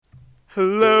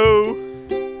Hello,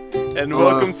 and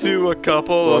welcome to a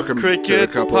couple of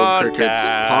crickets podcast.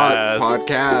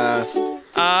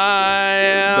 I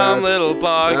am Little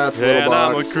Box, and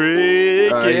I'm a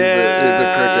cricket. He's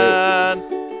a cricket.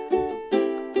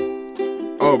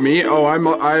 Oh, me? Oh, I'm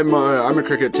a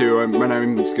cricket too. My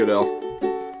name's Goodell.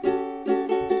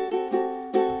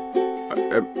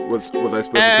 Was I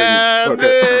supposed to sing? And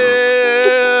Okay.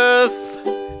 this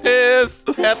is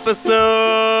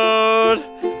episode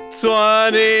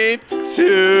 22.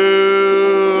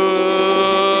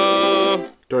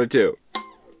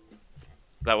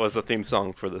 That was the theme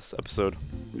song for this episode.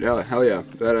 Yeah, hell yeah.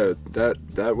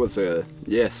 That was a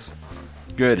yes.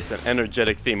 Good. It's an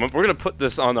energetic theme. We're gonna put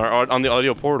this on the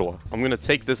audio portal. I'm gonna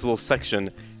take this little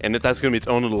section, and that's gonna be its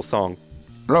own little song.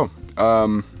 Oh,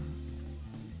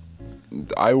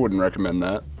 I wouldn't recommend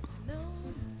that.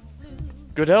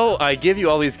 Goodell, I give you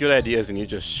all these good ideas, and you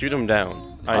just shoot them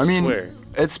down. I swear.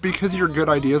 It's because your good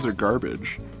ideas are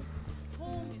garbage.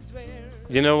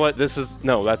 You know what? That's it.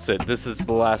 This is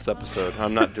the last episode.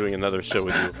 I'm not doing another show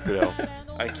with you, Goodell.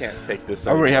 I can't take this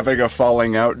Are we having a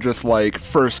falling out just like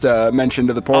first mention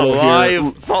to the portal here?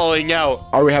 Live falling out.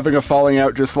 Are we having a falling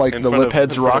out just like the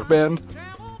Lipheads rock band?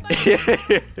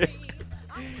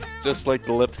 Just like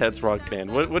the Lipheads rock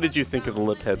band. What did you think of the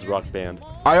Lipheads rock band?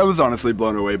 I was honestly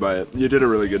blown away by it. You did a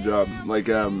really good job. Like,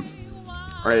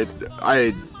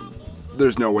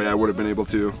 there's no way I would have been able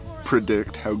to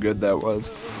predict how good that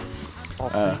was. Oh,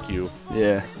 thank you.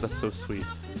 Yeah. That's so sweet.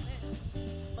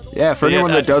 Yeah, for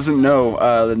anyone that doesn't know,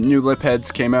 the new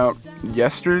Lipheads came out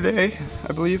yesterday,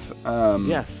 I believe.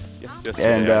 Yes.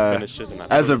 And I finished it and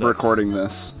as of recording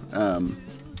this,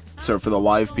 so for the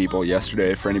live people,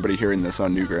 yesterday, for anybody hearing this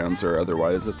on Newgrounds or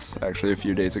otherwise, it's actually a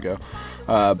few days ago.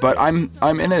 But I'm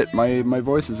in it. My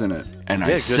voice is in it, and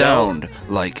I sound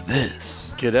like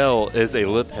this. Goodell is a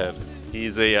liphead.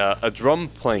 He's a drum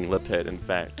playing liphead, in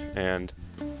fact, and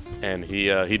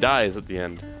he dies at the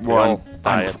end. Well,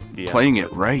 I'm playing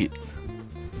it right.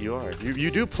 You are.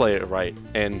 You do play it right,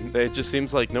 and it just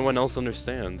seems like no one else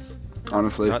understands.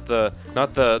 Honestly, not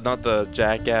the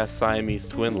jackass Siamese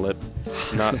twin lip,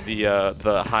 not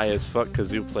the high as fuck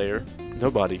kazoo player.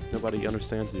 Nobody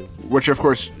understands you. Which, of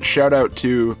course, shout out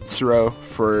to Sro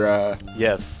for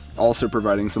yes, also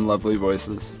providing some lovely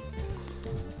voices.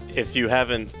 If you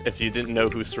didn't know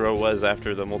who Sro was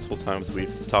after the multiple times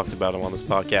we've talked about him on this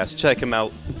podcast, check him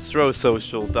out.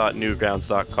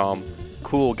 srosocial.newgrounds.com.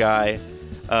 Cool guy.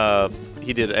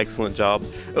 He did an excellent job.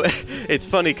 It's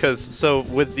funny because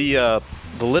with the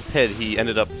Liphead he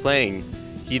ended up playing,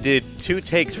 he did 2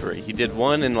 takes for it. He did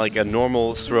one in like a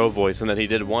normal Sro voice, and then he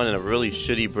did one in a really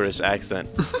shitty British accent.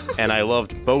 And I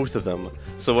loved both of them.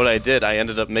 So what I did, I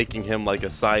ended up making him like a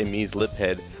Siamese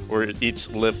Liphead, where each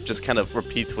lip just kind of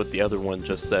repeats what the other one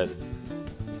just said.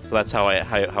 So that's how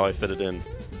I fit it in.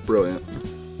 Brilliant.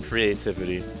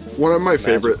 Creativity. One of my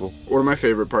favorite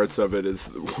parts of it is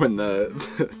when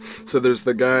so there's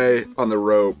the guy on the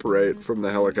rope, right, from the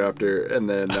helicopter, and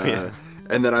then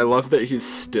and then I love that he's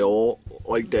still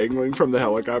like dangling from the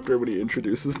helicopter when he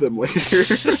introduces them later.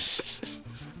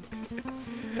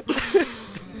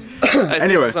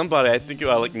 Anyway, I think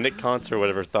like Nick Conter or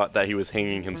whatever thought that he was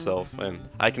hanging himself, and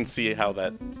I can see how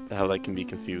that can be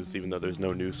confused, even though there's no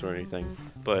noose or anything.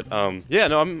 But I'm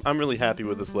really happy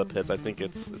with this Lipheads. I think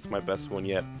it's my best one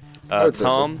yet.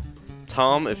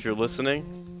 Tom, if you're listening,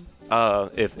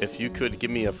 if you could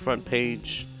give me a front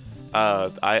page,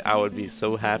 I would be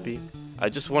so happy. I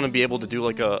just want to be able to do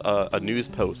like a news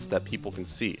post that people can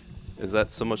see. Is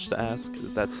that so much to ask?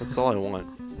 That's all I want.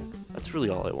 That's really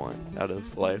all I want out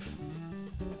of life.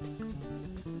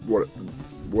 What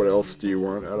else do you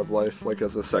want out of life, like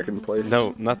as a second place?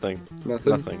 No, nothing.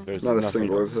 Nothing? There's not a nothing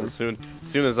single else. As soon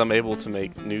as I'm able to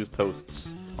make news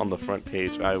posts on the front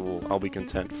page, I'll be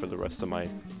content for the rest of my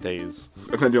days.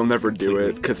 And then you'll never do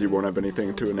it because you won't have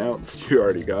anything to announce. You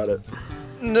already got it.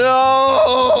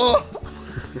 No!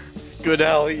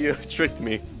 Goodell, you tricked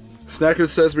me. Snackers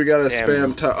says we gotta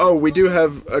spam time. Oh, we do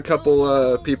have a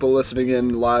couple people listening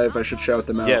in live. I should shout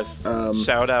them out. Yes.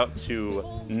 Shout out to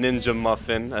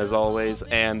Ninjamuffin, as always,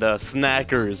 and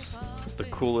Snackers, the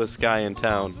coolest guy in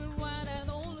town.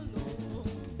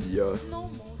 Yeah.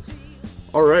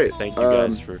 All right. Thank you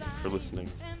guys for listening.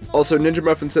 Also,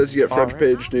 Ninjamuffin says you get front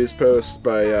page news posts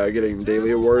by getting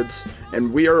daily awards,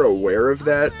 and we are aware of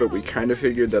that, but we kind of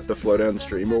figured that the Flowdown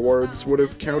Stream Awards would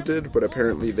have counted, but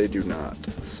apparently they do not.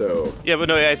 So yeah, but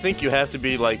no, I think you have to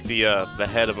be like the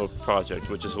head of a project,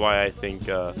 which is why I think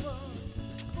I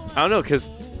don't know,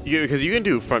 because you can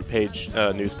do front page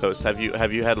news posts. Have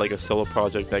you had like a solo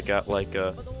project that got like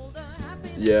I've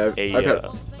had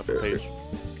page?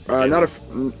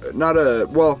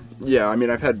 Well, yeah, I mean,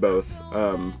 I've had both,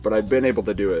 but I've been able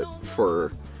to do it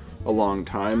for a long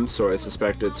time, so I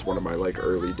suspect it's one of my, like,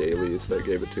 early dailies that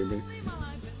gave it to me.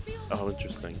 Oh,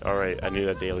 interesting. All right, I need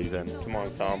a daily then. Come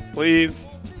on, Tom, please.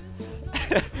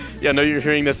 Yeah, I know you're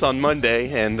hearing this on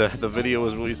Monday, and the video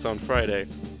was released on Friday.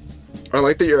 I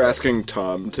like that you're asking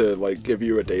Tom to, like, give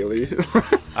you a daily.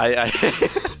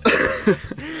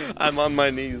 I'm on my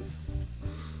knees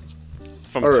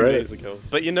from All 2 right. days ago.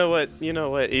 But you know what?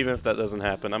 Even if that doesn't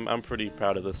happen, I'm pretty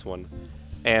proud of this one.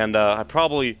 And I'm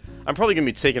probably gonna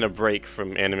be taking a break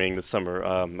from animating this summer.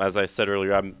 As I said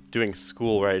earlier, I'm doing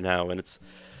school right now, and it's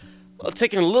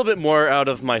taking a little bit more out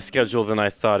of my schedule than I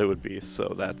thought it would be.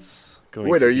 So that's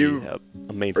going to be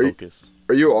a main focus.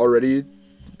 Are you already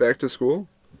back to school?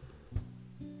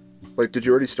 Like, did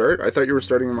you already start? I thought you were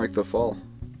starting in, like, the fall.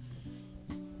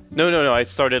 No. I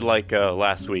started, like,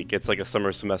 last week. It's like a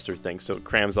summer semester thing, so it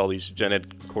crams all these gen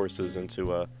ed courses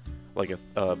into, a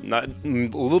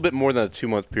little bit more than a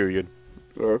 2-month period.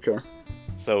 Oh, okay.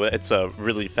 So it's a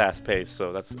really fast pace,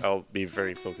 so I'll be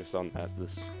very focused on that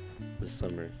this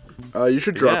summer. You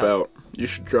should drop out. You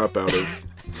should drop out of...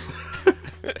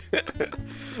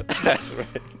 That's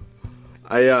right.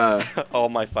 All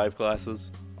my 5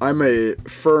 classes. I'm a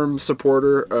firm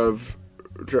supporter of...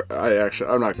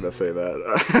 I'm not going to say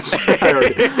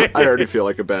that. I already feel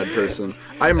like a bad person.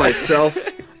 I myself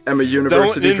am a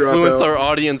university dropout. Don't influence our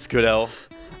audience, Goodell.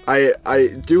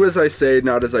 I do as I say,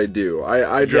 not as I do.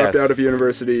 I dropped out of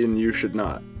university, and you should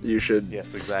not. You should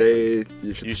stay.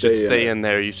 You should stay in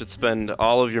there. You should spend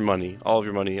all of your money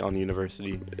on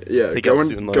university. Yeah, go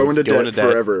into debt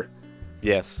forever.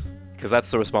 Yes, because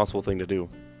that's the responsible thing to do.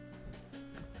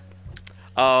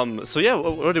 So yeah,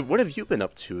 what have you been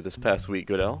up to this past week,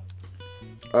 Goodell?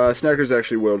 Snackers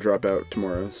actually will drop out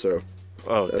tomorrow, so.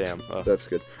 Oh, that's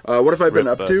good. What have I been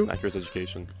up to? Snackers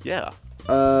education. Yeah.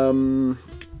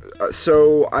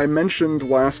 So I mentioned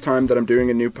last time that I'm doing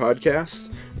a new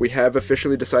podcast. We have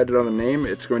officially decided on a name.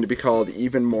 It's going to be called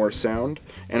Even More Sound,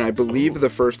 and I believe the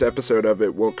first episode of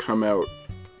it will come out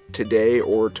today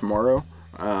or tomorrow.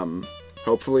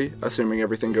 Hopefully, assuming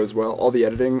everything goes well. All the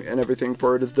editing and everything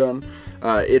for it is done.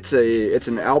 It's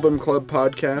an album club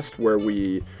podcast where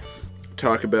we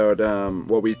talk about,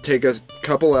 we take a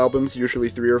couple albums, usually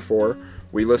 3 or 4.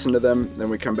 We listen to them, then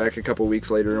we come back a couple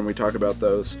weeks later and we talk about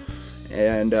those.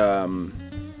 And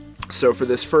so for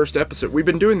this first episode, we've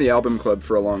been doing the album club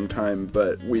for a long time,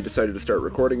 but we decided to start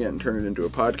recording it and turn it into a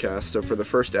podcast. So for the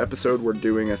first episode, we're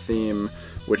doing a theme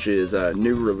which is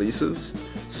new releases.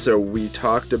 So we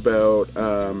talked about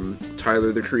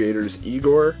Tyler the Creator's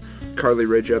Igor, Carly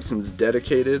Rae Jepsen's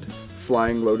Dedicated,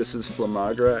 Flying Lotus's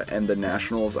Flamagra, and The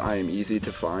National's I Am Easy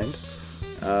to Find.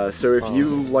 So if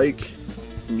you like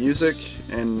music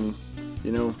and,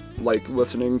 like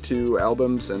listening to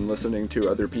albums and listening to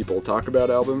other people talk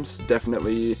about albums,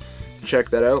 definitely check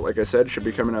that out. Like I said, it should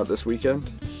be coming out this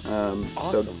weekend. Awesome.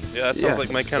 So, that sounds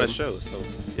like my kind of show. So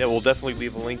yeah, we'll definitely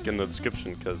leave a link in the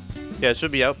description because it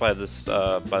should be out by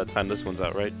the time this one's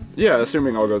out, right? Yeah,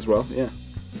 assuming all goes well. Yeah.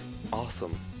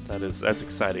 Awesome. That's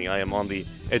exciting. I am on the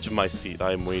edge of my seat.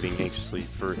 I am waiting anxiously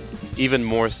for even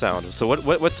more sound. So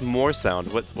what's more sound?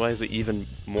 Why is it even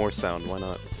more sound? Why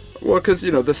not? Well, because,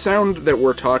 the sound that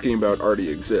we're talking about already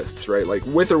exists, right? Like,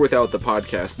 with or without the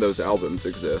podcast, those albums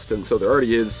exist, and so there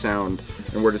already is sound,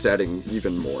 and we're just adding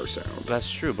even more sound.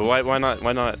 That's true, but why not?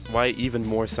 Why even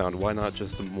more sound? Why not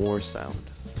just more sound?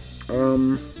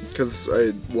 Because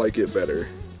I like it better.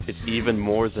 It's even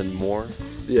more than more?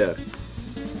 Yeah.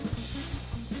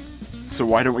 So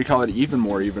why don't we call it even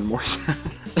more sound?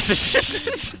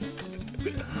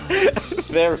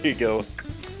 There we go.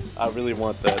 I really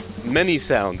want that. Many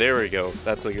sound. There we go.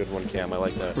 That's a good one, Cam. I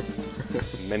like that.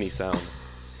 Many sound.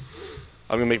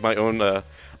 I'm gonna make my own. I'm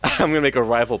gonna make a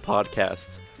rival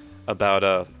podcast about.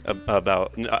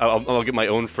 I'll get my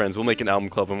own friends. We'll make an album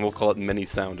club and we'll call it Many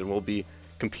Sound, and we'll be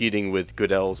competing with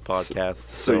Goodell's podcast.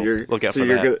 So you're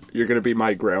gonna be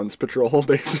my grounds patrol,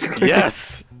 basically.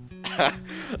 Yes.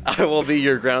 I will be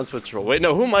your grounds patrol. Wait,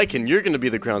 no. Who am I? You're gonna be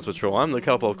the grounds patrol. I'm the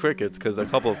Couple of Crickets because a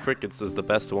Couple of Crickets is the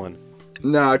best one.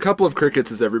 Nah, A Couple of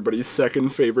Crickets is everybody's second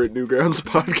favorite Newgrounds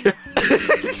podcast.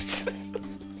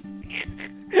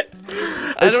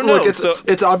 I don't know.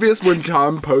 It's obvious when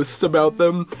Tom posts about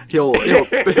them. He'll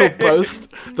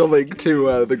post the link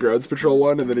to the Grounds Patrol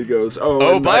one, and then he goes,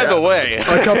 "Oh, by the way,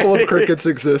 A Couple of Crickets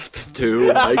exists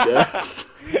too, I guess."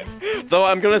 Though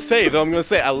I'm gonna say,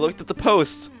 I looked at the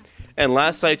post, and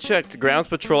last I checked, Grounds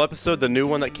Patrol episode, the new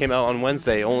one that came out on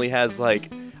Wednesday, only has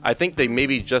I think they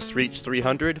maybe just reached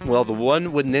 300. Well, the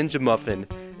one with Ninja Muffin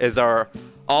is our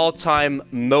all-time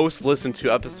most listened to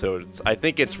episodes. I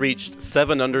think it's reached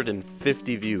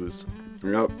 750 views.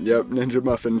 Yep, Ninja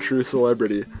Muffin, true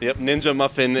celebrity. Yep, Ninja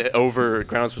Muffin over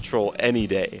Grounds Patrol any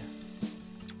day.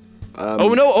 Oh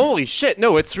no, holy shit,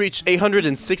 no, it's reached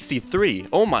 863.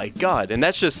 Oh my god, and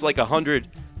that's just like 100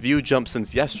 view jump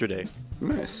since yesterday.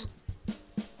 Nice.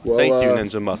 Well, thank you,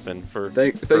 Ninja Muffin, for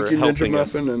thank you, Ninja Muffin,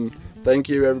 us. And thank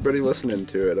you, everybody listening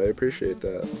to it. I appreciate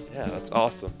that. Yeah, that's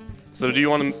awesome. So do you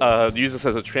want to use this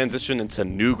as a transition into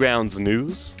Newgrounds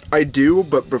news? I do,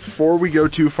 but before we go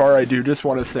too far, I do just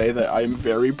want to say that I'm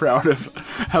very proud of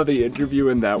how the interview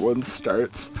in that one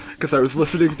starts. Because I was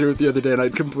listening through it the other day and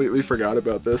I'd completely forgot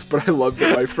about this, but I love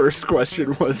that my first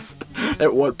question was,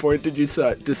 at what point did you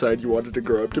decide you wanted to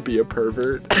grow up to be a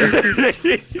pervert? I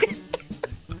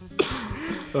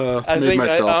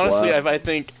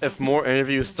think if more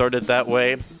interviews started that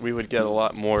way, we would get a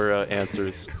lot more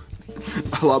answers.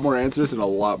 A lot more answers and a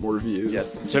lot more views.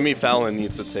 Yes, Jimmy Fallon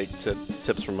needs to take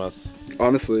tips from us.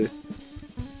 Honestly.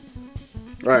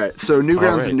 Alright, so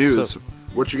Newgrounds news.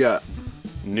 What you got?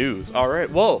 News. Alright,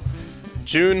 well,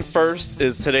 June 1st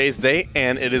is today's date,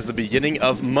 and it is the beginning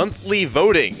of monthly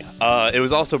voting. It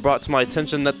was also brought to my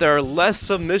attention that there are less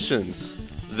submissions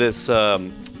this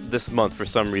month for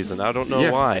some reason. I don't know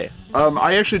why.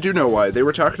 I actually do know why. They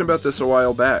were talking about this a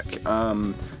while back.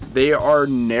 They are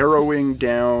narrowing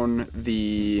down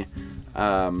the,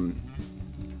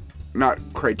 not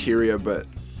criteria, but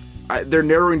they're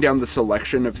narrowing down the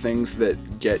selection of things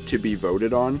that get to be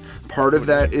voted on. Part of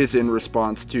that is in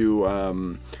response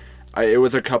to, it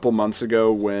was a couple months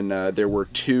ago when there were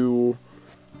two,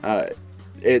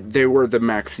 they were the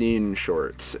Maxine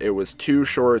shorts. It was two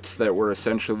shorts that were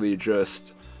essentially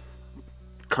just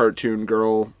cartoon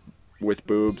girl with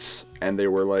boobs, and they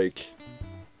were like,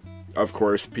 of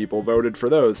course, people voted for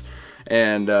those.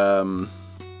 And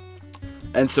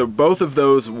so both of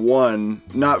those won,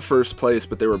 not first place,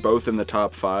 but they were both in the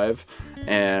top 5.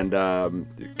 And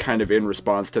kind of in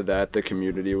response to that, the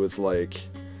community was like,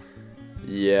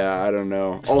 yeah, I don't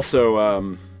know.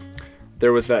 Also,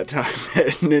 there was that time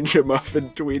that Ninja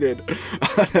Muffin tweeted,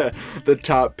 the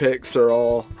top picks are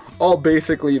all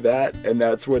basically that, and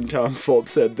that's when Tom Fulp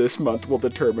said, this month will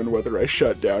determine whether I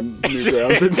shut down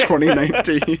Newgrounds in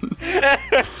 2019.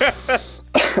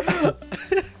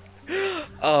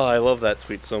 Oh, I love that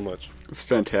tweet so much. It's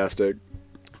fantastic.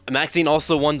 Maxine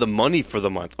also won the money for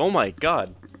the month. Oh my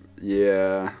god.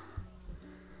 Yeah.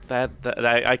 That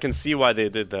I can see why they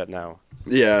did that now.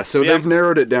 Yeah, so they've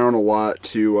narrowed it down a lot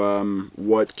to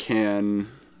what can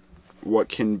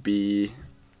be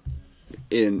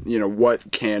in,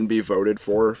 what can be voted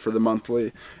for the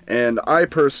monthly. And I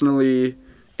personally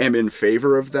am in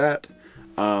favor of that.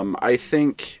 I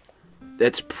think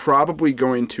that's probably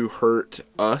going to hurt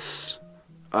us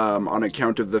on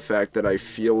account of the fact that I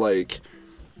feel like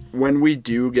when we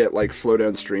do get like Flow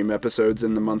Downstream episodes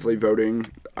in the monthly voting,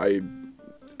 I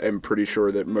am pretty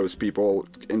sure that most people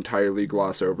entirely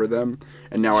gloss over them.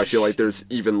 And now I feel like there's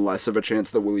even less of a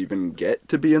chance that we'll even get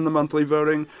to be in the monthly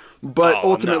voting. But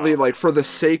ultimately, like, for the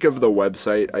sake of the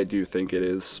website, I do think it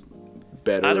is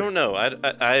better. I don't know.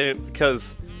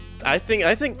 Because I think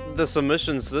the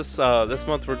submissions this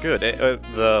month were good.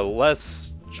 The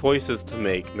less choices to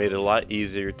make made it a lot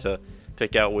easier to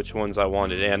pick out which ones I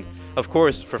wanted. And of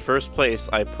course, for first place,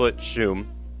 I put Shoom.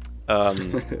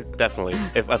 Definitely.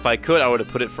 If I could, I would have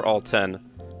put it for all 10,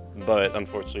 but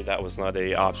unfortunately, that was not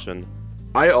a option.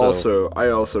 I also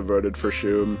voted for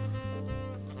Shoom.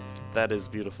 That is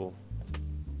beautiful.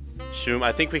 Shoom,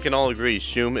 I think we can all agree,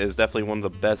 Shoom is definitely one of the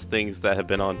best things that have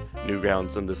been on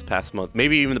Newgrounds in this past month.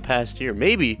 Maybe even the past year.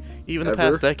 Maybe even the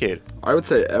past decade. I would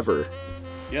say ever.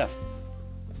 Yes.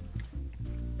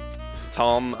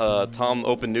 Tom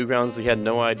opened Newgrounds. He had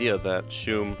no idea that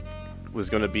Shoom was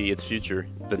going to be its future.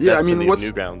 The destiny of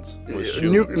Newgrounds was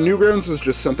Shoom. Newgrounds was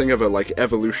just something of a like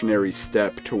evolutionary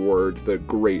step toward the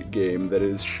great game that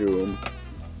is Shoom.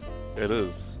 It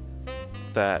is.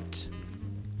 That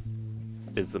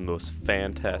is the most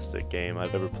fantastic game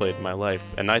I've ever played in my life,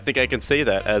 and I think I can say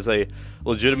that as a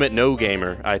legitimate no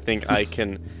gamer. I think I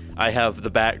have the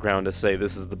background to say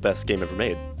this is the best game ever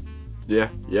made. Yeah,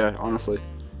 honestly.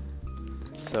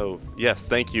 So yes,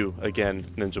 thank you again,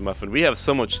 Ninja Muffin. We have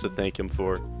so much to thank him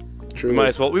for. Truly.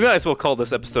 We might as well call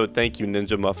this episode "Thank You,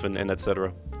 Ninja Muffin," and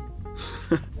etc.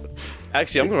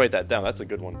 Actually, I'm gonna write that down. That's a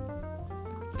good one.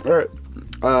 All right.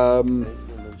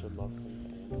 Ninja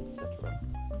Muffin, and etc.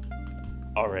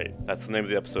 All right, that's the name of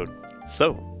the episode.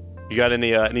 So, you got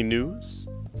any news?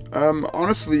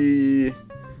 Honestly,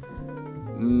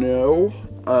 no.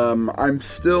 I'm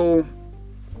still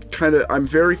I'm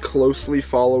very closely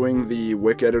following the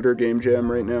Wick Editor Game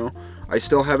Jam right now. I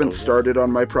still haven't started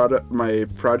on my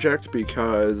project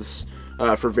because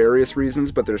for various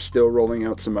reasons, but they're still rolling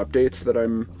out some updates that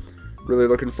I'm really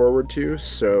looking forward to.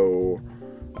 So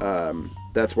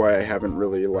that's why I haven't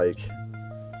really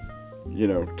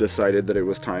decided that it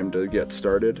was time to get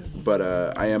started. But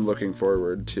I am looking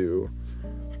forward to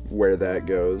where that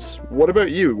goes. What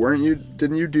about you?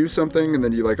 Didn't you do something and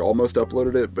then you almost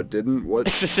uploaded it but didn't? What?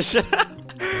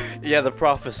 Yeah, the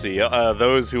prophecy.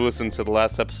 Those who listened to the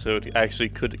last episode actually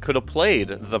could have played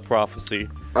the prophecy.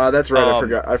 That's right.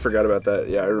 I forgot about that.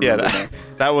 Yeah, I remember. Yeah,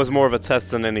 that was more of a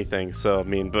test than anything. So I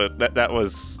mean, but that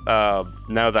was now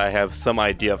that I have some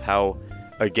idea of how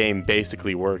a game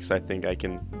basically works, I think I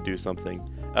can do something.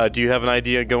 Do you have an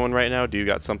idea going right now? Do you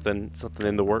got something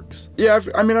in the works? Yeah, I've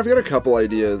got a couple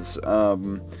ideas.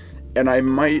 And I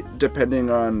might, depending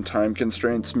on time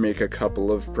constraints, make a couple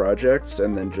of projects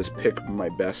and then just pick my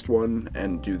best one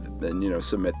and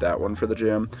submit that one for the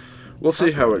jam. We'll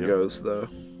see how it goes, though.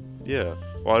 Yeah.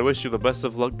 Well, I wish you the best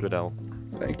of luck, Goodell.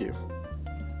 Thank you.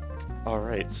 All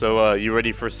right. So, you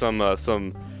ready for some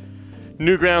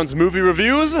Newgrounds movie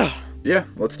reviews? Yeah,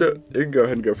 let's do it. You can go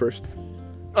ahead and go first.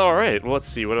 All right. Well, let's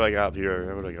see. What do I got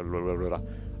here?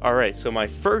 All right. So my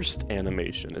first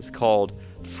animation is called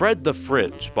Fred the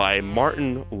Fridge by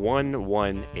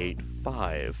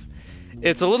Martin1185.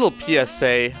 It's a little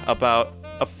PSA about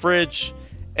a fridge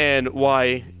and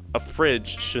why a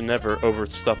fridge should never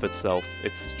overstuff itself.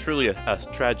 It's truly a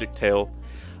tragic tale.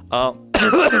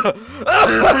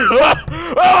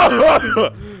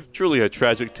 Truly a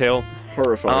tragic tale.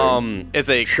 Horrifying. It's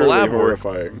a Surely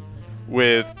horrifying.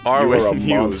 With Arwen You are a Hughes.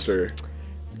 Monster.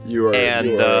 You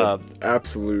are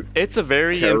absolute. It's a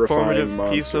very informative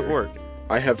piece of work.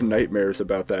 I have nightmares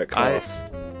about that cough.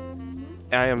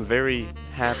 I am very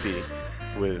happy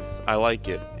with. I like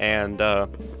it, and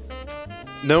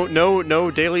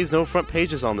no dailies, no front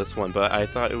pages on this one. But I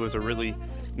thought it was a really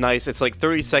nice. It's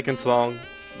 30 seconds long,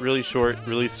 really short,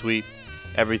 really sweet,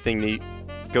 everything neat.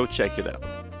 Go check it out.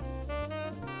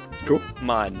 Cool.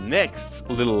 My next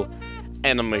little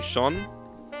animation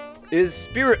is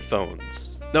Spirit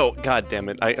Phones. No, god damn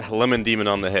it. Lemon Demon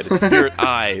on the head. It's Spirit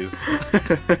Eyes.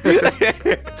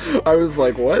 I was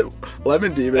like, what?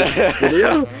 Lemon Demon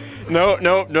video? No.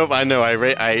 I know.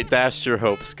 I dashed your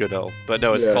hopes, Goodell. But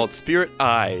no, it's called Spirit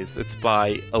Eyes. It's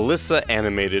by Alyssa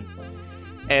Animated.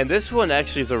 And this one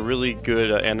actually is a really good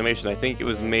animation. I think it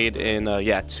was made in,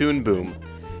 Toon Boom.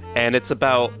 And it's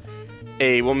about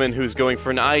a woman who's going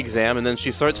for an eye exam, and then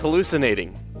she starts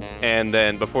hallucinating. And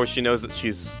then before she knows it,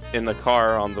 she's in the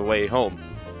car on the way home.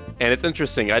 And it's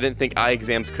interesting. I didn't think eye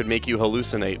exams could make you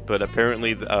hallucinate, but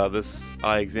apparently this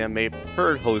eye exam made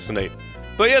her hallucinate.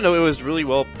 But yeah, no, it was really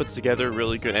well put together,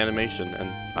 really good animation, and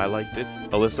I liked it.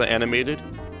 Alyssa Animated,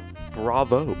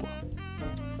 bravo.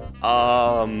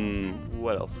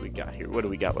 What else we got here? What do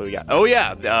we got? Oh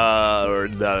yeah,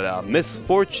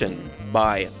 Misfortune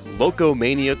by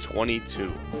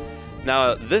Locomania22.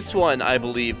 Now, this one, I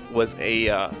believe, was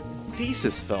a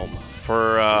thesis film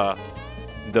for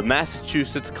the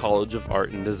Massachusetts College of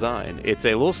Art and Design. It's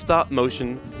a little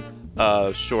stop-motion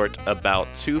short about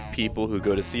two people who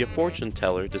go to see a fortune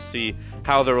teller to see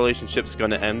how their relationship's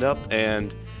going to end up,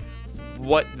 and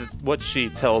what she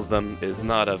tells them is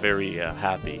not a very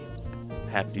happy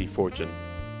fortune,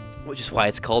 which is why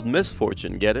it's called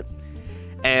Misfortune. Get it?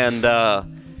 And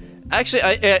actually,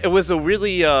 it was a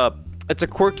really it's a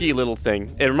quirky little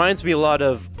thing. It reminds me a lot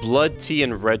of Blood Tea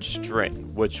and Red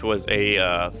String, which was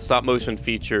a stop-motion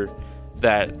feature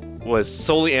that was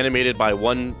solely animated by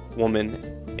one woman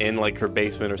in her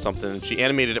basement or something, and she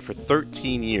animated it for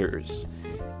 13 years.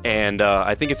 And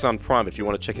I think it's on Prime if you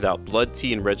want to check it out. Blood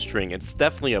Tea and Red String. It's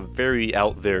definitely a very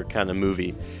out there kind of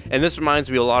movie. And this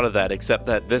reminds me a lot of that, except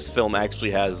that this film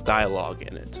actually has dialogue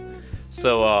in it.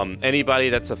 So anybody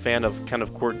that's a fan of kind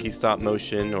of quirky stop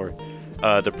motion or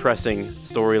depressing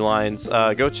storylines,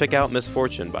 go check out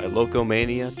Misfortune by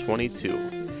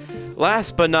Locomania22.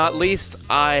 Last but not least,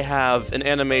 I have an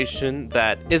animation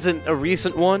that isn't a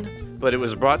recent one, but it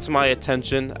was brought to my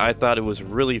attention. I thought it was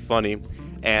really funny,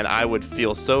 and I would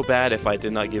feel so bad if I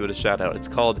did not give it a shout out. It's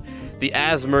called The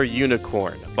Asthma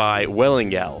Unicorn by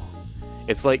Wellingal.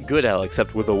 It's like Goodell,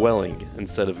 except with a Welling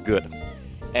instead of good.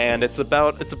 And it's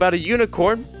about a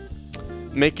unicorn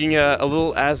making a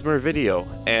little asthma video,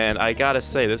 and I gotta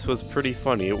say, this was pretty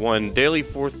funny. It won daily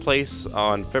 4th place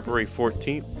on February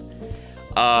 14th.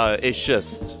 It's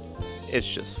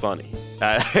just funny.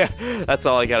 That's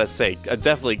all I gotta say.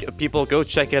 Definitely, people go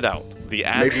check it out. The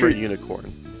Asthma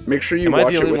Unicorn. Make sure you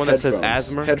watch it with headphones. Am I the only one that says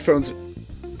asthma? Headphones.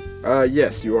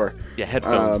 Yes, you are. Yeah,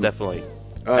 headphones, definitely.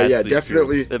 Yeah,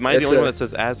 definitely. Am I the only one that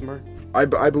says asthma? I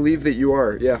believe that you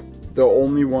are, yeah. The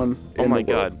only one Oh in my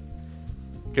the world. god.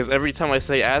 Because every time I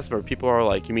say ASMR, people are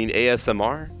like, you mean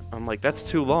ASMR? I'm like, that's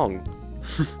too long.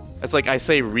 It's like I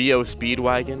say Rio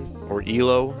Speedwagon or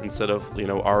ELO instead of,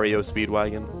 REO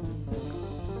Speedwagon.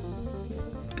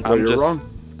 Well, you're wrong.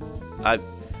 I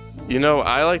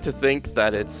like to think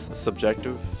that it's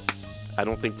subjective. I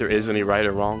don't think there is any right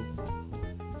or wrong.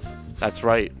 That's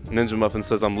right. Ninja Muffin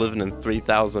says I'm living in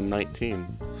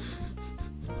 3019.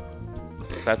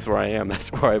 That's where I am.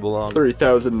 That's where I belong.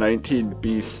 3019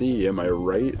 BC, am I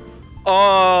right?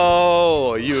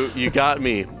 Oh, you got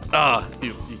me.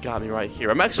 You got me right here.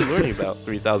 I'm actually learning about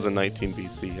 3019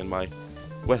 BC in my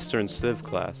Western Civ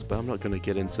class, but I'm not going to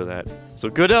get into that. So,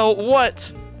 Goodell,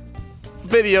 what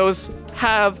videos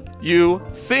have you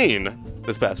seen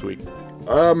this past week?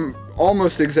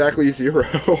 Almost exactly 0.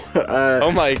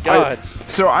 Oh my god.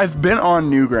 So I've been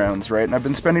on Newgrounds, right? And I've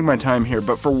been spending my time here,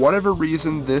 but for whatever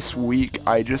reason this week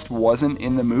I just wasn't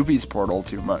in the movies portal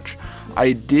too much.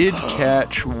 I did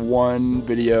catch one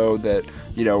video that,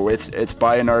 it's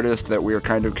by an artist that we're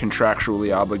kind of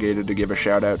contractually obligated to give a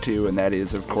shout out to, and that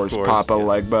is, of course, Papa yes.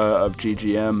 Legba of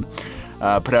GGM.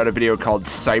 Put out a video called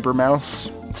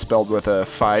Cybermouse, spelled with a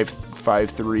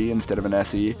 5-3 instead of an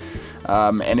SE.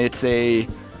 And it's a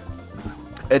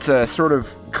sort of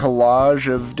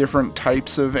collage of different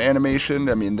types of animation.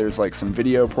 I mean, there's like some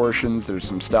video portions, there's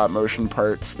some stop motion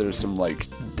parts, there's some like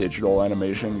digital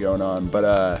animation going on,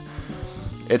 but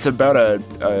it's about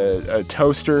a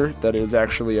toaster that is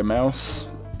actually a mouse,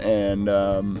 and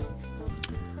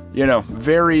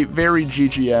very, very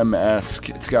GGM-esque.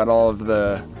 It's got all of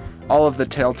the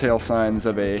telltale signs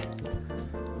of a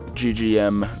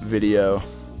GGM video.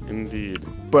 Indeed.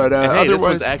 But and hey, otherwise, this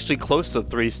one's actually close to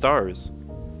 3 stars.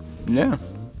 Yeah.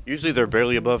 Usually they're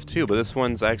barely above 2, but this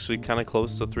one's actually kind of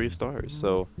close to 3 stars,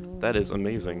 so that is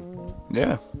amazing.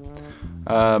 Yeah.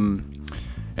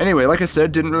 Anyway, like I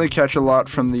said, didn't really catch a lot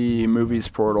from the movies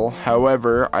portal.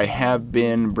 However, I have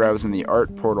been browsing the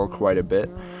art portal quite a bit.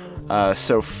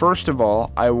 So first of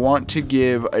all, I want to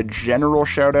give a general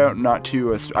shout out,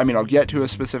 I'll get to a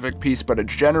specific piece, but a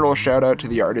general shout out to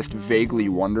the artist Vaguely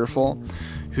Wonderful,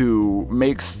 who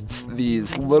makes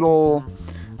these little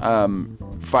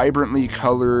vibrantly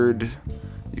colored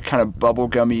kind of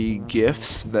bubblegummy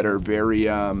GIFs that are very,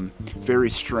 very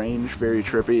strange, very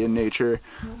trippy in nature.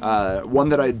 One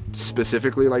that I'd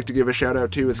specifically like to give a shout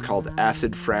out to is called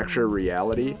Acid Fracture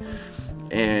Reality,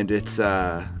 and it's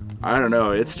I don't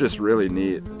know, it's just really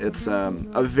neat. It's a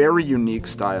very unique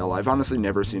style. I've honestly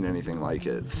never seen anything like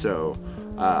it, so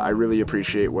I really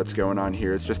appreciate what's going on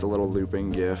here. It's just a little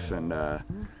looping GIF, and I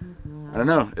don't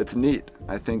know, it's neat.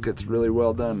 I think it's really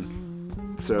well done.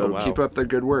 So keep up the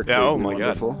good work. Yeah, oh my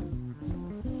wonderful.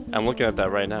 god. I'm looking at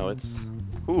that right now. It's,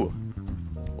 a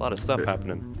lot of stuff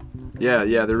happening. Yeah,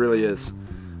 there really is.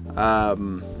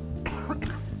 And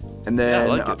then, I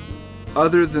like it.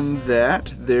 Other than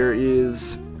that, there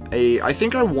is I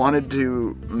think I wanted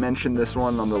to mention this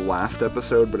one on the last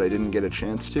episode, but I didn't get a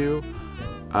chance to.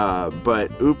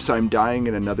 But Oops, I'm Dying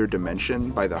in Another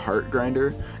Dimension by the Heart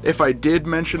Grinder. If I did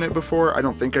mention it before, I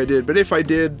don't think I did, but if I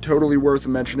did, totally worth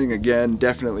mentioning again,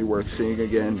 definitely worth seeing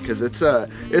again, because it's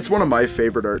one of my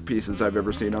favorite art pieces I've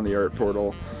ever seen on the art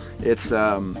portal. It's,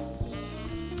 I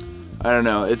don't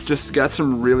know, it's just got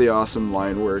some really awesome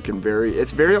line work, and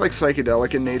it's very like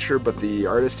psychedelic in nature, but the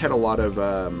artist had a lot of,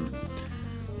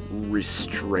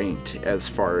 restraint as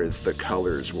far as the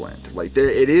colors went. Like,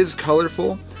 it is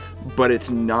colorful, but it's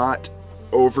not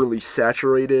overly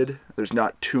saturated. There's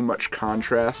not too much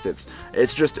contrast.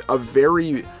 It's just a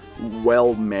very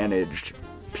well managed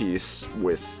piece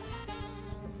with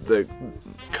the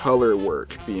color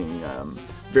work being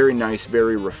very nice,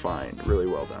 very refined, really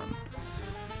well done.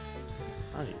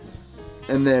 Nice.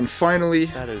 And then finally,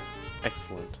 that is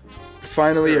excellent.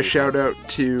 Finally, a shout out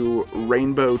to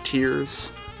Rainbow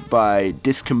Tears by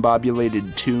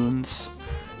Discombobulated Tunes.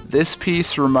 This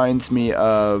piece reminds me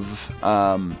of,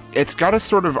 it's got a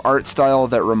sort of art style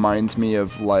that reminds me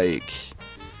of, like,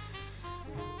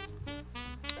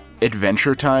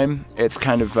 Adventure Time. It's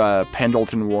kind of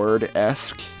Pendleton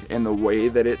Ward-esque in the way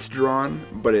that it's drawn,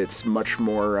 but it's much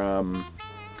more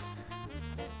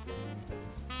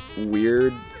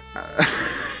weird.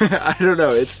 I don't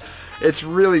know, it's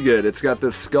really good. It's got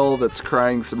this skull that's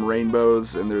crying some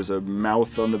rainbows, and there's a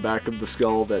mouth on the back of the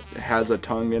skull that has a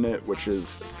tongue in it, which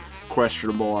is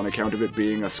questionable on account of it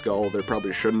being a skull. There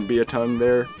probably shouldn't be a tongue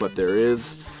there, but there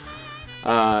is.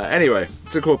 Anyway,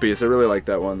 it's a cool piece. I really like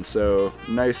that one. So,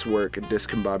 nice work,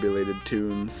 Discombobulated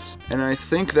Tunes. And I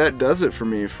think that does it for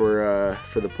me for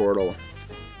the portal.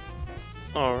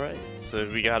 Alright. So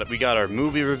we got our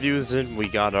movie reviews in. We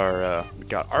got our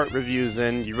art reviews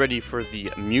in. You ready for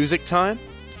the music time?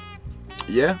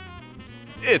 Yeah.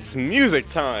 It's music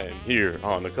time here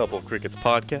on the Couple of Crickets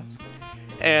podcast.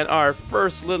 And our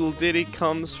first little ditty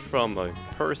comes from a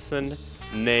person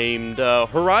named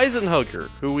Horizon Hugger,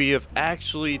 who we have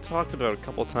actually talked about a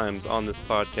couple times on this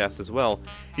podcast as well.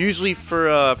 Usually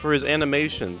for his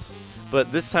animations.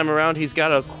 But this time around, he's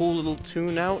got a cool little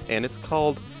tune out, and it's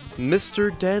called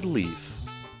Mr. Deadleaf.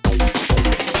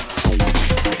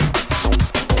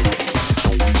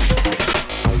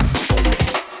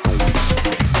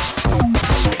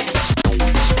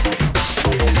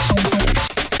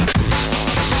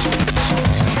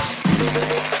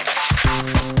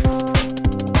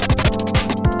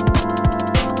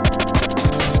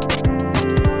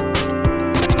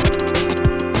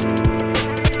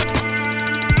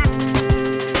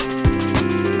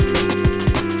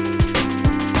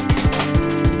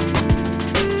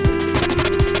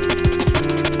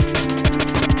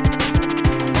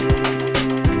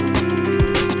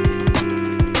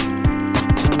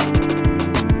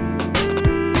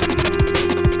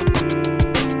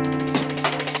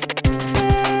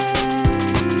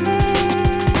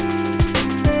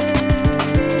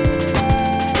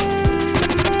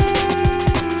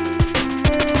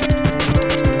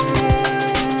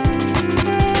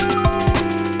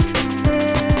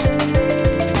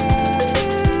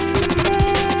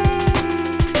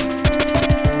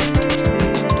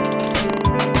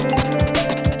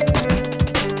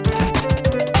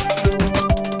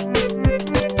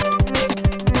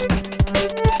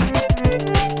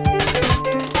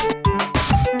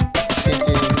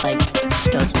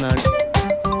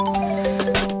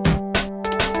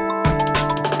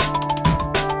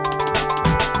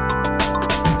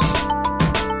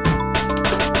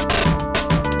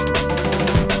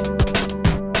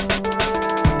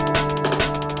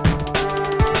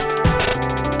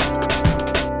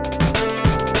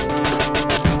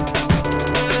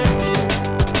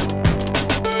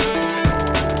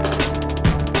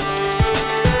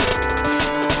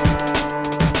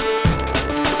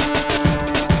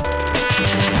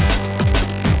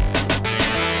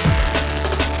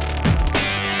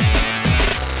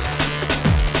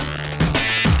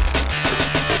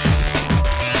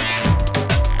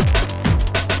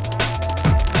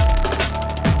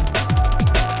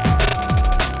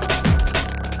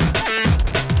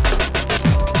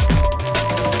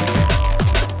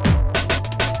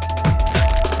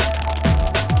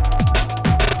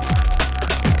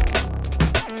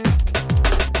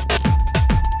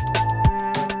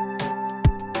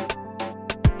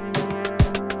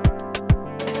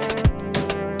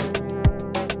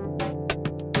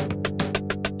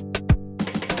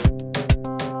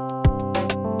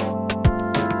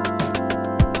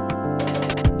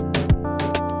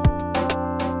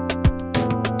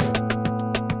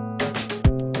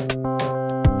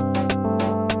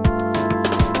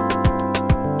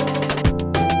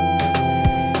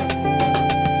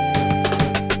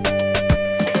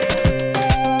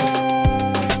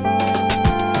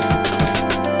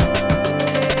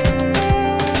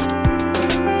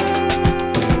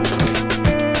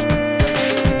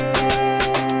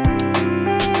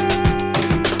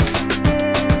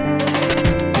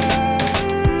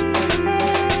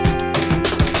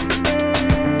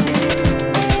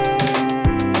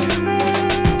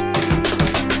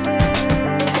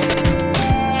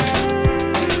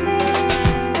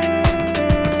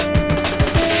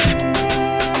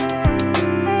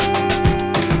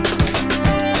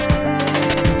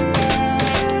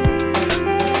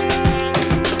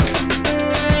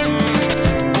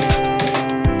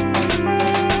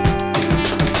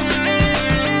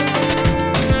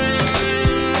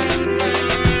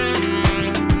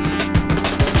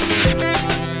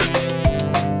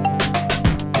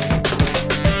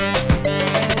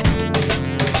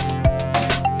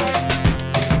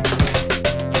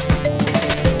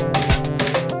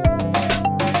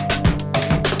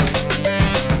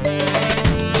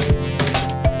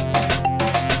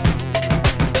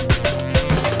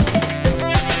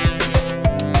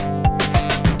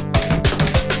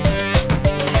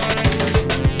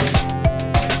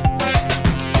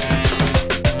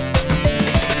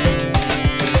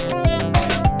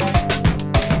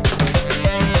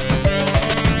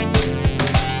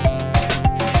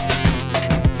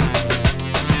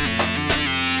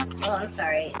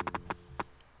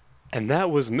 And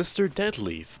that was Mr.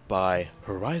 Deadleaf by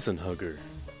Horizon Hugger.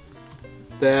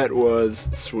 That was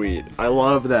sweet. I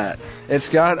love that. It's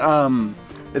got some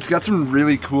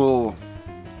really cool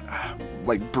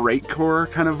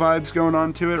breakcore kind of vibes going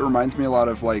on to it. It reminds me a lot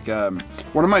of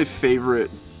one of my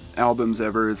favorite albums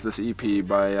ever is this EP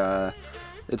by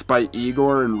it's by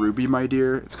Igor and Ruby My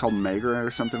Dear. It's called Megra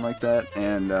or something like that,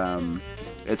 and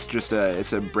it's just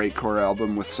it's a breakcore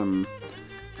album with some,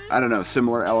 I don't know,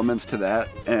 similar elements to that,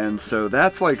 and so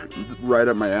that's like right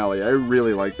up my alley. I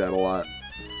really like that a lot.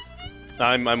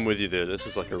 I'm with you there. This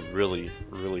is like a really,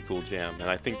 really cool jam, and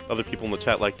I think other people in the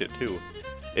chat liked it too.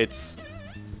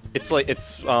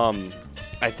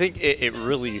 I think it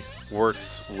really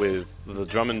works with the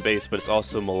drum and bass, but it's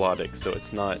also melodic, so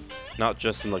it's not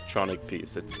just an electronic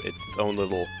piece. It's its own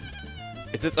little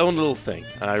thing,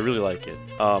 and I really like it.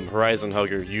 Horizon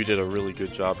Hugger, you did a really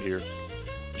good job here.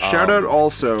 Shout out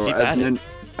also,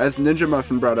 as Ninja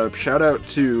Muffin brought up, shout out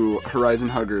to Horizon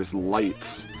Hugger's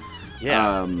Lights.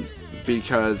 Yeah.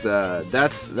 Because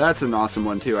that's an awesome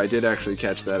one too. I did actually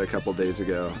catch that a couple days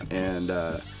ago, and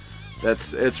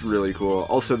it's really cool.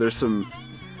 Also, there's some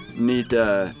neat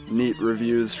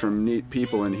reviews from neat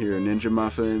people in here. Ninja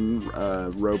Muffin,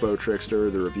 Robo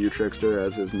Trickster, the Review Trickster,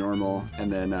 as is normal,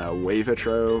 and then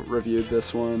Wavetro reviewed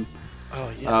this one. Oh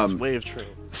yes, Wavetro.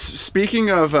 Speaking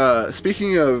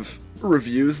of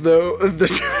reviews, though,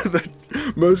 the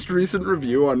most recent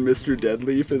review on Mr.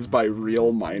 Deadleaf is by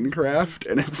Real Minecraft,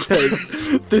 and it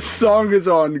says, "This song is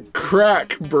on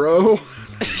crack, bro."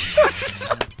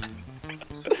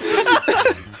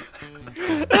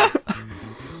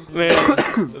 Man,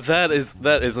 that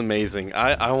is amazing.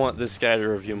 I want this guy to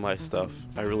review my stuff.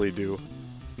 I really do.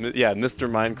 Yeah, Mr.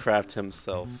 Minecraft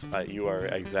himself. You are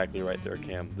exactly right there,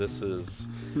 Cam. This is...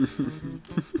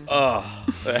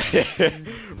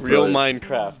 Real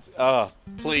Minecraft.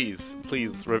 Please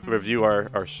review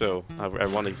our show. I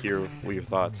want to hear your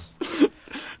thoughts.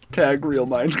 Tag Real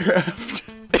Minecraft.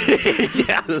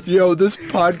 Yes. Yo, this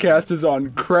podcast is on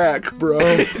crack, bro.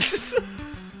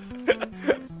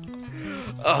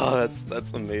 Oh,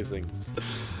 that's amazing.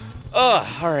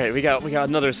 Oh, all right, we got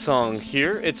another song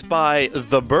here. It's by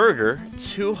The Burger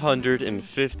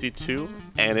 252,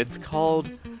 and it's called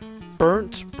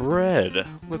Burnt Bread.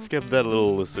 Let's give that a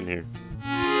little listen here.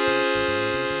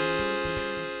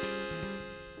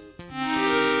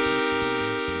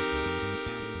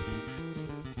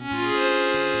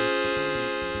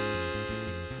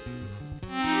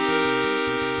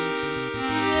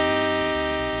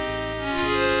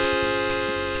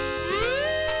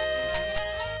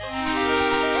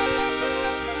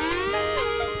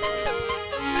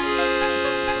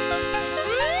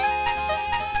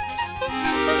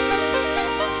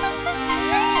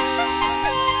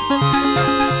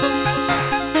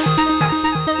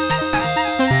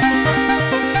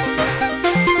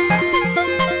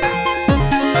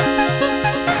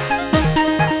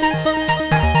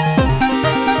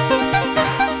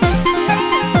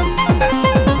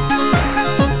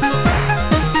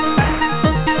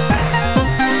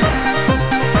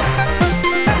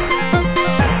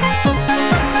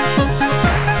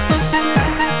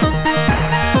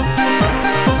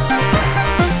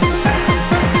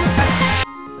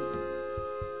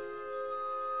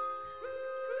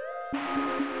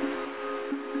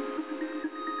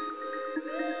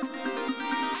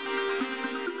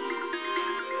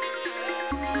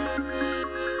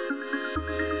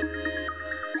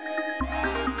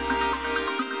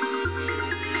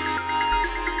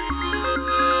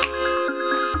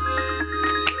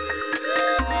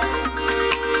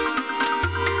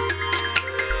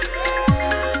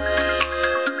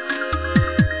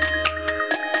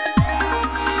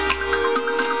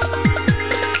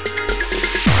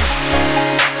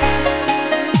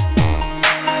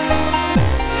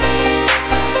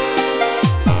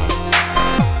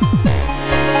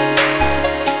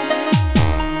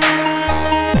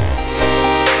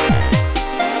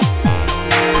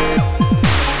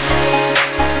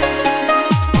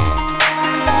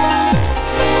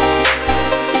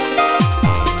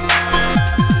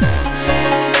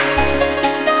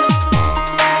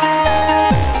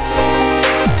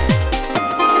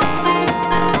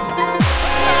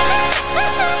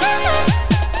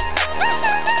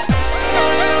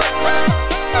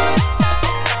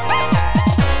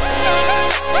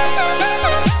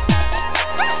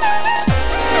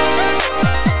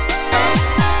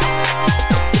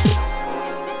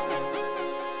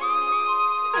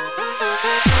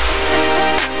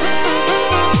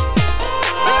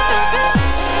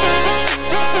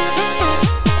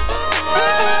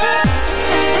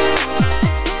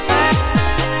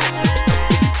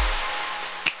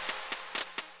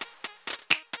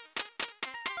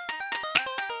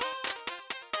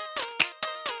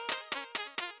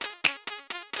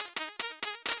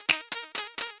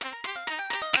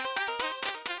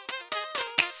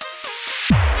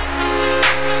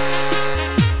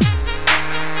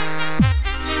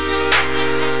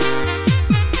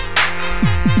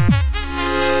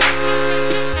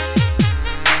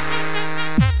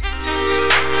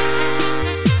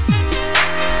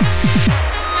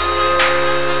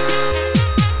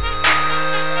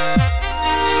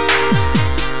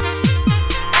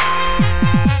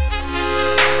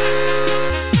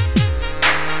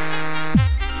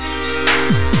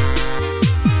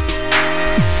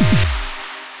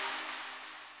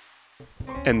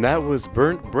 And that was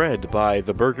Burnt Bread by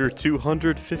The Burger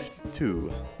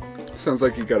 252. Sounds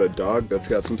like you got a dog that's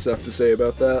got some stuff to say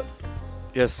about that.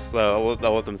 Yes, I'll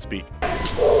let them speak.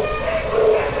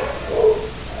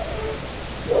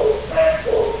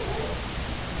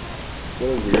 What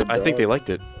a weird dog. I think they liked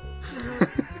it.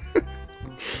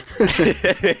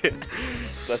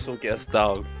 Special guest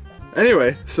dog.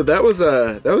 Anyway, so that was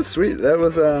sweet. That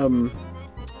was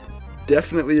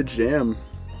definitely a jam.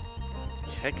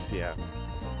 Hex yeah.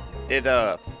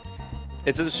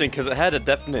 It's interesting because it had a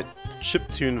definite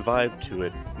chiptune vibe to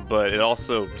it, but it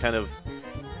also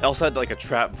had like a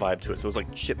trap vibe to it. So it was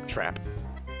like chip trap.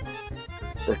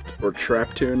 Or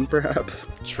trap tune, perhaps.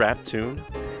 Trap tune?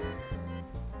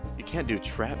 You can't do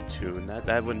trap tune.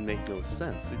 That wouldn't make no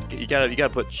sense. You gotta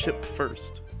put chip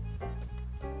first.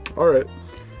 All right.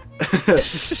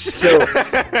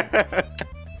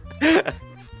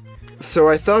 So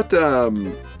I thought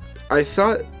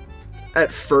at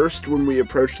first when we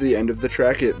approached the end of the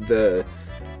track, the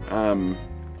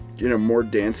more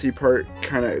dancey part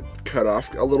kind of cut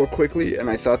off a little quickly, and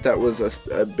I thought that was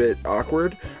a bit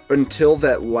awkward until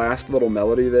that last little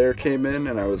melody there came in,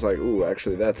 and I was like, ooh,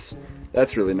 actually that's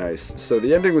really nice. So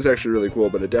the ending was actually really cool,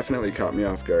 but it definitely caught me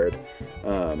off guard.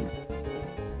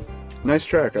 Nice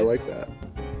track, I like that.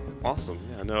 Awesome.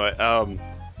 Yeah, no,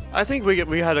 I think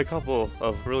we had a couple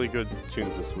of really good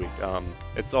tunes this week.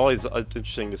 It's always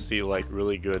interesting to see like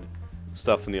really good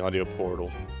stuff in the audio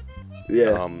portal.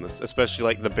 Yeah. Especially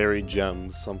like the buried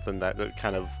gems, something that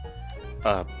kind of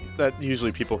that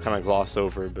usually people kind of gloss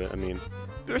over, but I mean,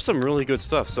 there's some really good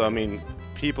stuff. So I mean,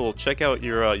 people check out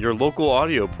your local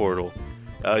audio portal.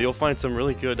 You'll find some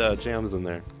really good jams in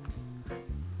there.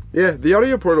 Yeah, the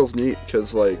audio portal's neat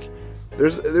because like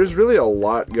there's really a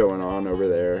lot going on over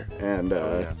there,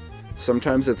 and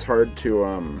sometimes it's hard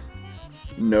to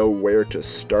know where to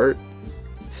start.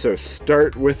 So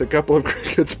start with a couple of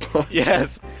cricket spots.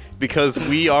 Yes, because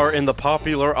we are in the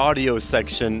popular audio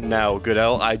section now,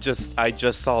 Goodell. I just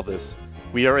saw this.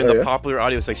 We are in the popular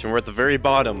audio section. We're at the very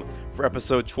bottom for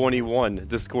episode 21,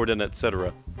 Discord and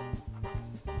etc.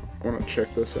 I want to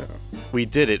check this out. We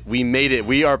did it. We made it.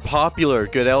 We are popular,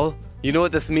 Goodell. You know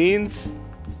what this means?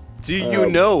 Do you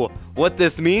know what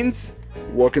this means?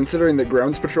 Well, considering that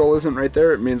Grounds Patrol isn't right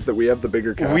there, it means that we have the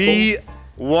bigger castle. We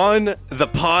won the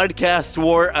podcast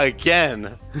war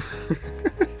again.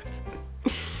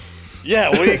 Yeah,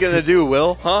 what are you gonna do,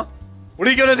 Will? Huh? What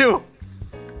are you gonna do?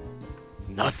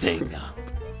 Nothing.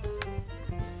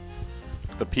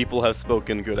 The people have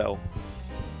spoken, Goodell.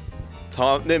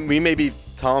 Tom, we may be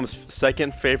Tom's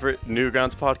second favorite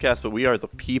Newgrounds podcast, but we are the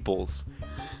people's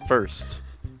first.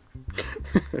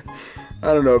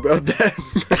 I don't know about that.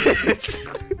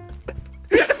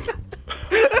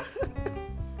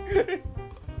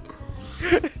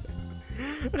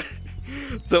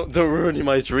 Don't ruin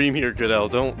my dream here, Goodell.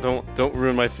 Don't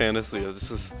ruin my fantasy.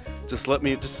 Just let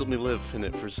me live in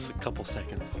it for just a couple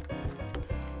seconds.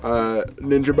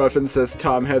 Ninja Muffin says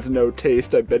Tom has no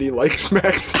taste. I bet he likes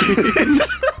Maxine.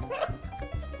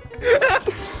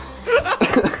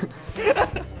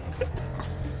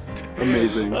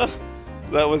 Amazing.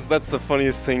 That's the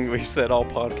funniest thing we said all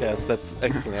podcast. That's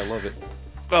excellent. I love it.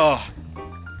 Oh.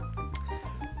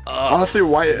 Honestly,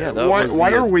 why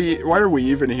are we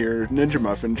even here? Ninja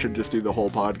Muffin should just do the whole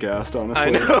podcast, honestly. I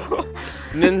know.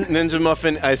 Ninja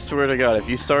Muffin, I swear to God, if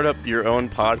you start up your own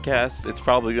podcast, it's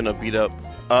probably gonna beat up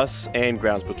us and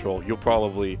Grounds Patrol. You'll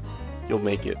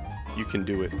make it. You can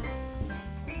do it.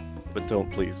 But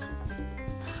don't, please.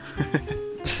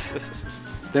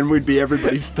 Then we'd be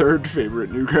everybody's third favorite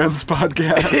Newgrounds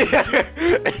podcast.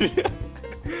 Yeah.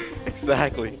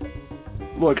 Exactly.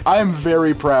 Look, I'm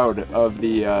very proud of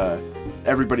the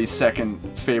everybody's second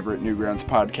favorite Newgrounds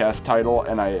podcast title,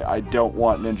 and I don't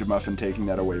want Ninja Muffin taking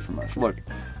that away from us. Look,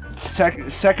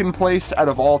 second place out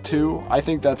of all two, I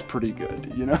think that's pretty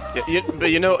good, you know? Yeah,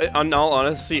 but you know, in all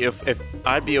honesty, if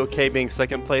I'd be okay being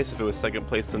second place if it was second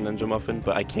place to Ninja Muffin,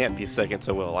 but I can't be second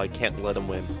to Will. I can't let him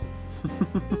win.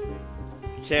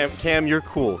 Cam, you're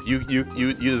cool. You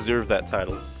deserve that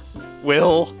title.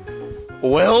 Will.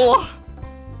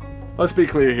 Let's be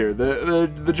clear here.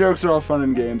 The jokes are all fun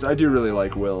and games. I do really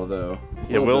like Will, though.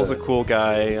 Yeah, Will's a cool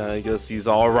guy. I guess he's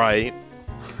all right.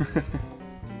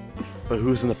 But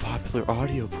who's in the popular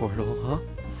audio portal, huh?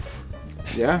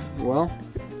 Yeah, well,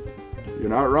 you're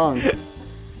not wrong.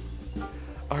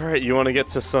 All right, you want to get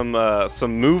to some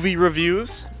movie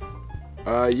reviews?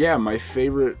 Yeah, my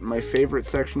favorite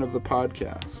section of the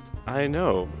podcast. I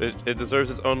know. It deserves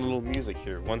its own little music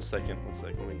here. One second.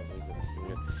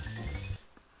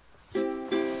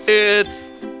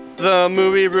 It's the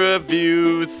movie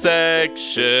review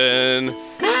section.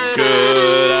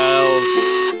 Good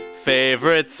Al's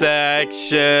favorite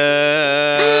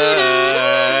section.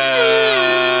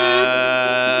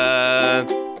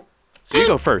 So you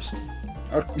go first.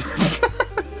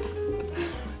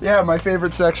 Yeah, my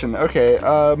favorite section. Okay,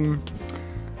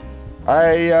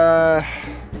 I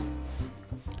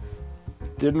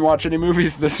didn't watch any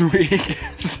movies this week,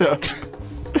 so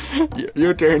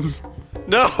your turn.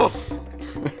 No!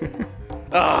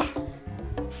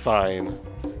 Fine.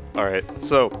 Alright,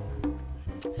 so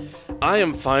I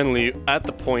am finally at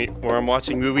the point where I'm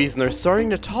watching movies and they're starting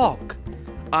to talk.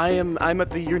 I'm at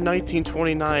the year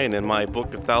 1929 in my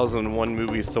book 1001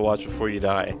 Movies to Watch Before You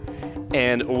Die.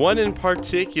 And one in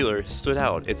particular stood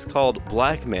out. It's called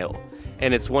Blackmail.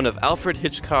 And it's one of Alfred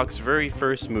Hitchcock's very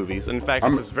first movies. In fact,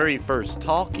 it's his very first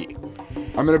talkie.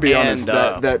 I'm gonna be honest,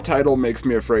 that title makes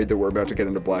me afraid that we're about to get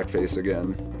into blackface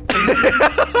again.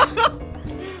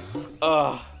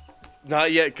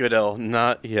 Not yet, Goodell.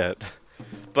 Not yet.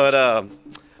 But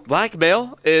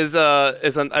Blackmail is a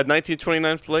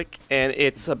 1929 flick, and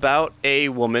it's about a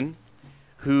woman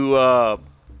who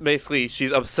basically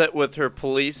she's upset with her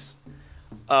police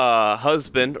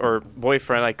husband or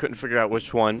boyfriend. I couldn't figure out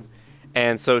which one.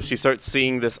 And so she starts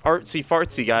seeing this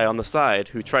artsy-fartsy guy on the side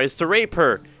who tries to rape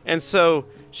her. And so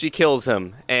she kills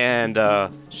him, and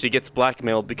she gets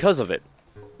blackmailed because of it.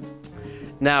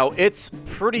 Now, it's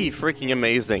pretty freaking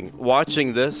amazing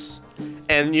watching this.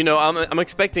 And, you know, I'm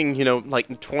expecting, you know, like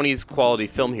 20s quality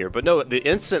film here. But no, the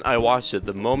instant I watched it,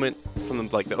 the moment from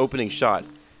the opening shot,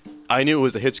 I knew it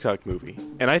was a Hitchcock movie.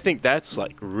 And I think that's,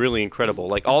 like, really incredible.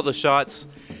 Like, all the shots,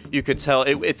 you could tell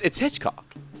it's Hitchcock.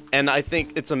 And I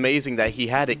think it's amazing that he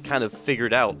had it kind of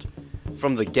figured out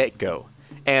from the get-go.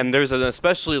 And there's an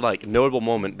especially, like, notable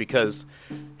moment because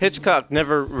Hitchcock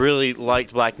never really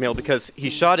liked Blackmail because he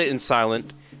shot it in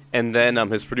silent, and then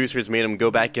his producers made him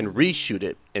go back and reshoot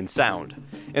it in sound.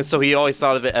 And so he always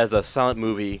thought of it as a silent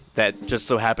movie that just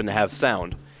so happened to have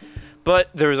sound. But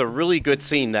there's a really good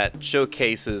scene that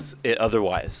showcases it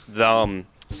otherwise.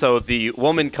 So the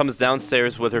woman comes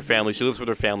downstairs with her family. She lives with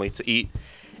her family to eat.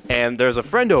 And there's a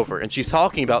friend over, and she's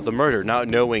talking about the murder, not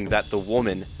knowing that the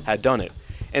woman had done it.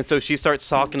 And so she starts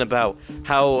talking about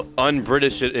how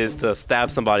un-British it is to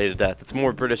stab somebody to death. It's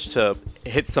more British to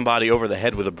hit somebody over the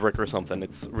head with a brick or something.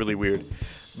 It's really weird.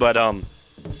 But then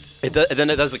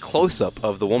it does a close-up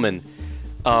of the woman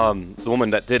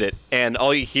that did it. And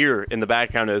all you hear in the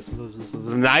background is,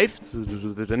 the knife,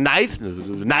 the knife, the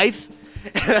knife.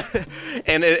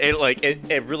 And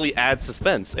it really adds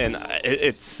suspense. And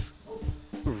it's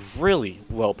really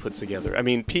well put together. I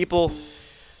mean, people,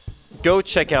 go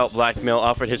check out Blackmail,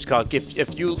 Alfred Hitchcock.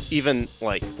 If you even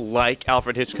like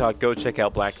Alfred Hitchcock, go check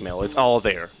out Blackmail. It's all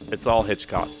there. It's all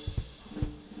Hitchcock.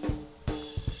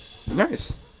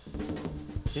 Nice.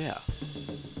 Yeah.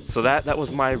 So that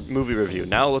was my movie review.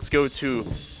 Now let's go to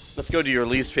your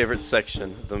least favorite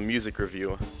section, the music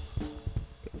review.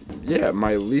 Yeah,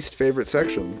 my least favorite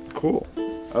section. Cool.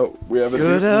 Oh, we have a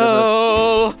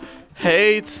Goodell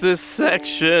hates this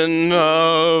section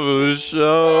of the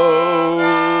show.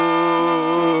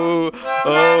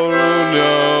 Oh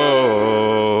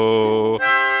no.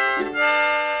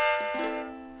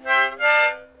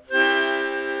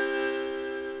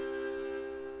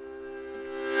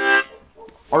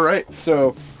 All right,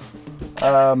 so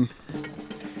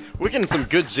we're getting some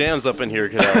good jams up in here,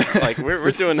 Goodell. Like we're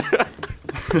doing.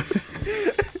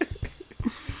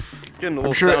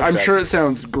 I'm sure it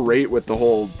sounds great with the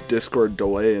whole Discord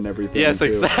delay and everything. Yes,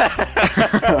 exactly.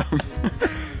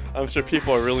 I'm sure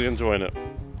people are really enjoying it.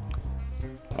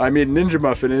 I mean,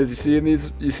 ninjamuffin is.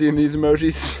 You seeing these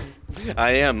emojis?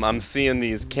 I am. I'm seeing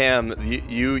these. Cam,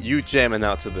 you jamming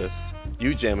out to this.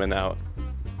 You jamming out.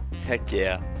 Heck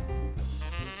yeah.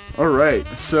 All right.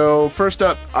 So first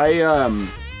up, I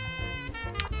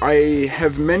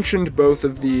have mentioned both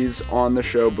of these on the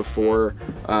show before,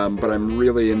 but I'm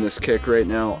really in this kick right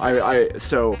now.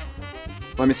 So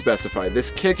let me specify.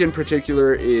 This kick in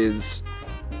particular is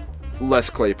Les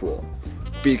Claypool,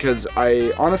 because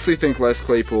I honestly think Les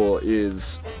Claypool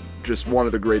is just one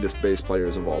of the greatest bass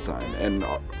players of all time, and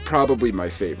probably my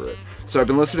favorite. So I've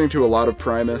been listening to a lot of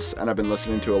Primus, and I've been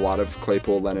listening to a lot of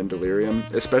Claypool, Lennon, Delirium,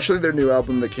 especially their new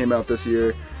album that came out this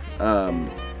year. I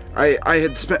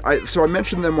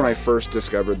mentioned them when I first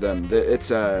discovered them.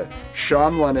 It's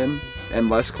Sean Lennon and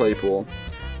Les Claypool,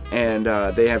 and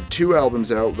they have 2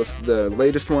 albums out. The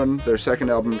latest one, their second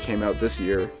album, came out this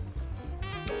year.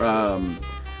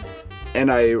 And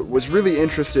I was really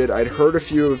interested. I'd heard a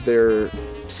few of their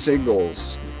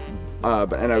singles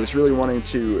and I was really wanting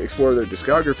to explore their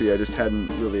discography. I just hadn't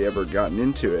really ever gotten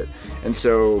into it. And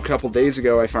so a couple days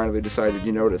ago, I finally decided,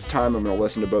 you know what, it's time. I'm going to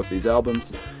listen to both these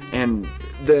albums. And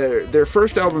their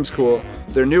first album's cool.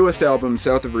 Their newest album,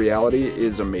 South of Reality,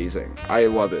 is amazing. I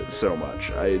love it so much.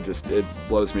 It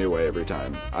blows me away every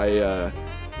time.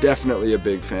 Definitely a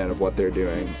big fan of what they're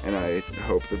doing, and I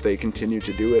hope that they continue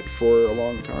to do it for a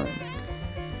long time.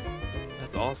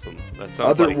 That's awesome. That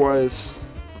sounds otherwise,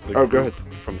 like go ahead.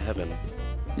 From heaven.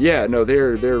 Yeah, no,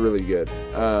 they're really good.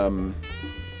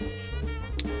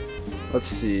 Let's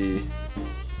see.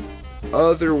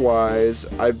 Otherwise,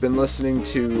 I've been listening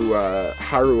to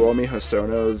Haruomi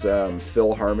Hosono's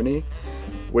Philharmony,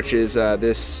 which is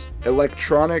this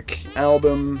electronic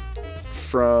album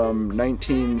from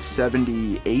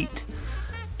 1978.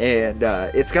 And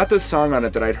it's got this song on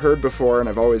it that I'd heard before and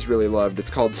I've always really loved. It's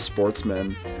called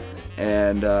Sportsman.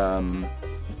 And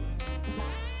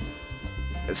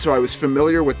so I was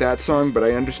familiar with that song, but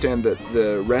I understand that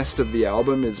the rest of the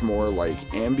album is more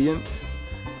like ambient.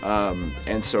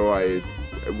 And so I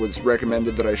was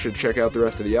recommended that I should check out the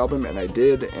rest of the album, and I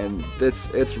did, and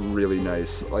it's really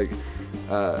nice. Like,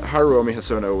 Haruomi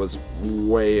Hosono was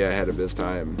way ahead of his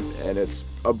time, and it's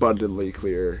abundantly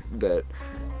clear that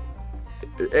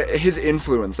his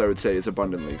influence, I would say, is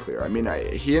abundantly clear. I mean,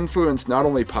 he influenced not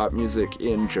only pop music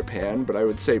in Japan, but I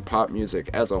would say pop music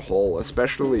as a whole,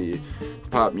 especially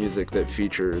pop music that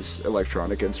features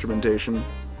electronic instrumentation.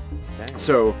 Dang.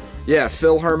 So, yeah,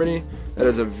 Philharmony, that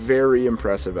is a very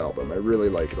impressive album. I really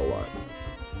like it a lot.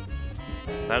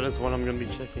 That is what I'm going to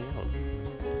be checking out.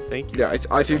 Thank you. Yeah,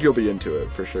 I think you'll be into it,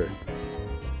 for sure.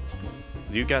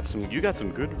 You got some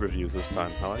good reviews this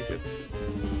time. I like it.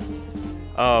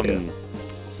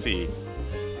 Let's see.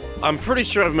 I'm pretty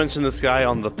sure I've mentioned this guy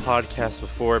on the podcast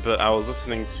before, but I was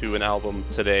listening to an album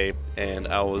today, and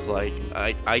I was like,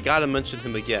 I gotta mention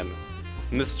him again.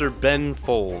 Mr. Ben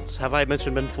Folds. Have I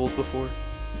mentioned Ben Folds before?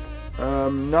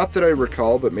 Not that I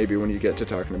recall, but maybe when you get to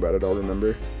talking about it, I'll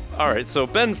remember. Alright, so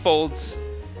Ben Folds,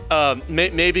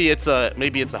 maybe it's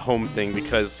a home thing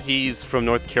because he's from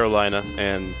North Carolina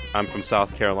and I'm from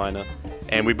South Carolina,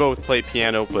 and we both play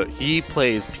piano, but he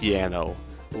plays piano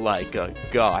like a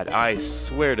god. I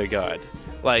swear to God.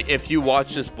 Like, if you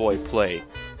watch this boy play,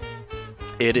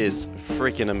 it is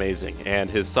freaking amazing, and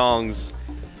his songs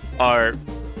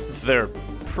they're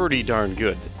pretty darn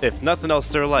good. If nothing else,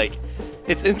 they're like,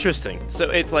 it's interesting. So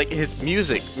it's like his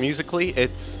musically,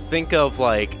 think of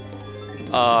like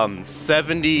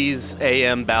 70s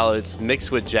AM ballads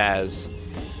mixed with jazz,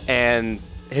 and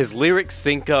his lyrics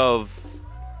think of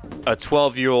a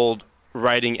 12-year-old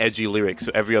writing edgy lyrics,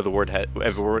 so every other word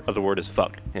is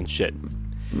fuck and shit.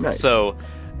 Nice. So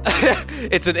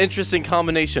it's an interesting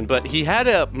combination, but he had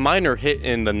a minor hit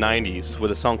in the 90s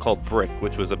with a song called Brick,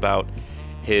 which was about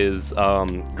his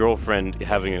girlfriend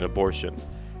having an abortion,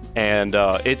 and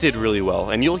it did really well,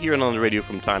 and you'll hear it on the radio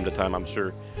from time to time, I'm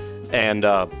sure. And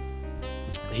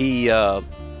the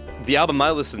album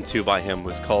I listened to by him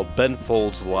was called Ben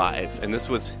Folds Live, and this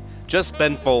was just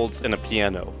Ben Folds and a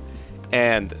piano,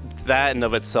 and that in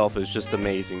of itself is just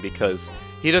amazing because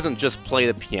he doesn't just play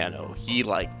the piano, he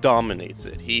like dominates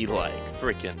it. He like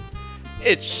freaking,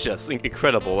 it's just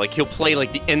incredible. Like, he'll play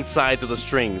like the insides of the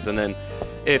strings, and then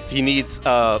if he needs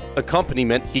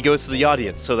accompaniment, he goes to the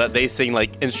audience so that they sing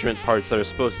like instrument parts that are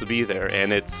supposed to be there.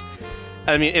 And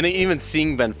and even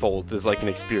seeing Ben Folds is like an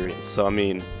experience. So I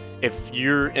mean, if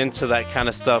you're into that kind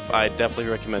of stuff, I definitely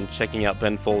recommend checking out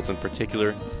Ben Folds in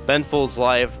particular. Ben Folds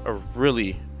Live, a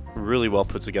really, really well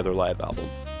put together live album.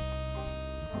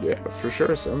 Yeah, for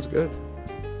sure. Sounds good.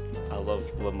 I love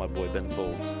my boy Ben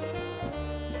Folds.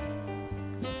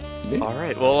 Yeah. All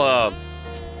right, well,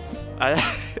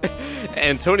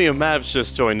 Antonio Mabs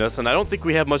just joined us, and I don't think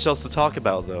we have much else to talk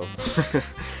about, though.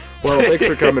 Well, thanks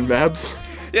for coming, Mabs.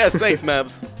 Yes, thanks,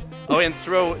 Mabs. Oh, and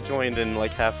Sro joined in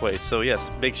like halfway, so yes,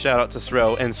 big shout out to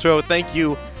Sro. And Sro, thank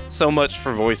you so much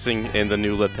for voicing in the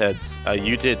new Lip Heads.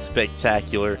 You did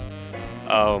spectacular.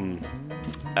 Don't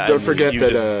forget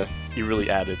that you really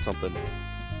added something.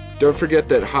 Don't forget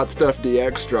that Hot Stuff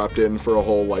DX dropped in for a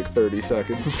whole like 30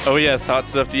 seconds. Oh yes, Hot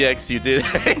Stuff DX, you did.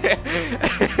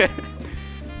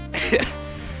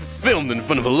 Filmed in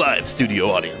front of a live studio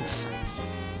audience.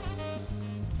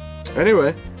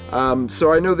 Anyway,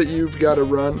 so I know that you've got to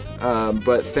run,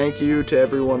 but thank you to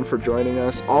everyone for joining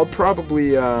us. I'll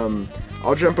probably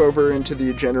I'll jump over into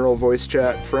the general voice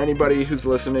chat for anybody who's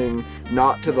listening,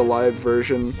 not to the live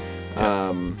version.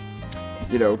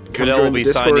 Yes. Come join the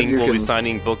Discord. We'll be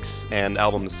signing books and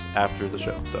albums after the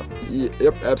show. So.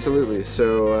 Yep, absolutely.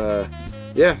 So,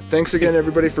 thanks again,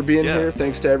 everybody, for being here.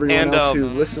 Thanks to everyone else who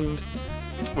listened.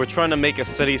 we're trying to make a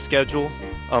steady schedule.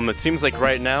 It seems like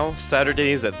right now,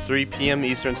 Saturdays at 3 p.m.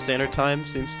 Eastern Standard Time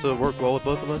seems to work well with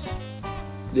both of us.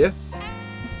 Yeah.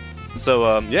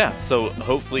 So, so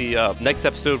hopefully next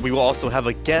episode we will also have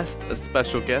a guest, a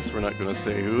special guest. We're not going to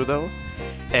say who, though.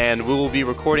 And we will be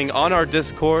recording on our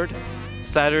Discord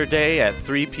Saturday at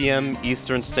 3 p.m.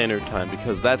 Eastern Standard Time,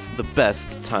 because that's the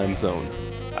best time zone,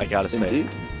 I gotta say. Indeed.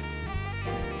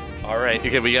 All right,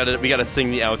 okay, we gotta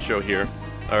sing the outro here.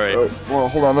 All right. Well,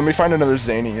 hold on. Let me find another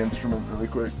zany instrument really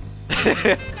quick. all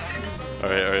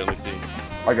right. Let's see.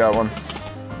 I got one.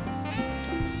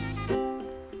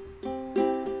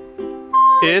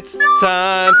 It's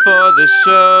time for the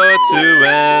show to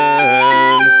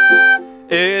end.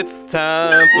 It's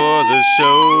time for the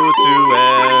show to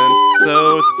end.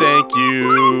 So thank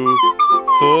you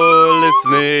for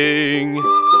listening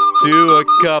to a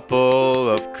couple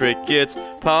of crickets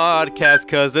podcasts,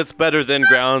 'cause it's better than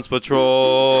Grounds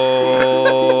Patrol.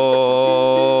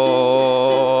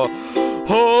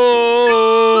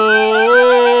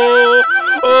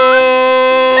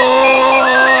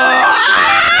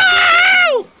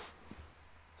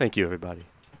 Thank you, everybody.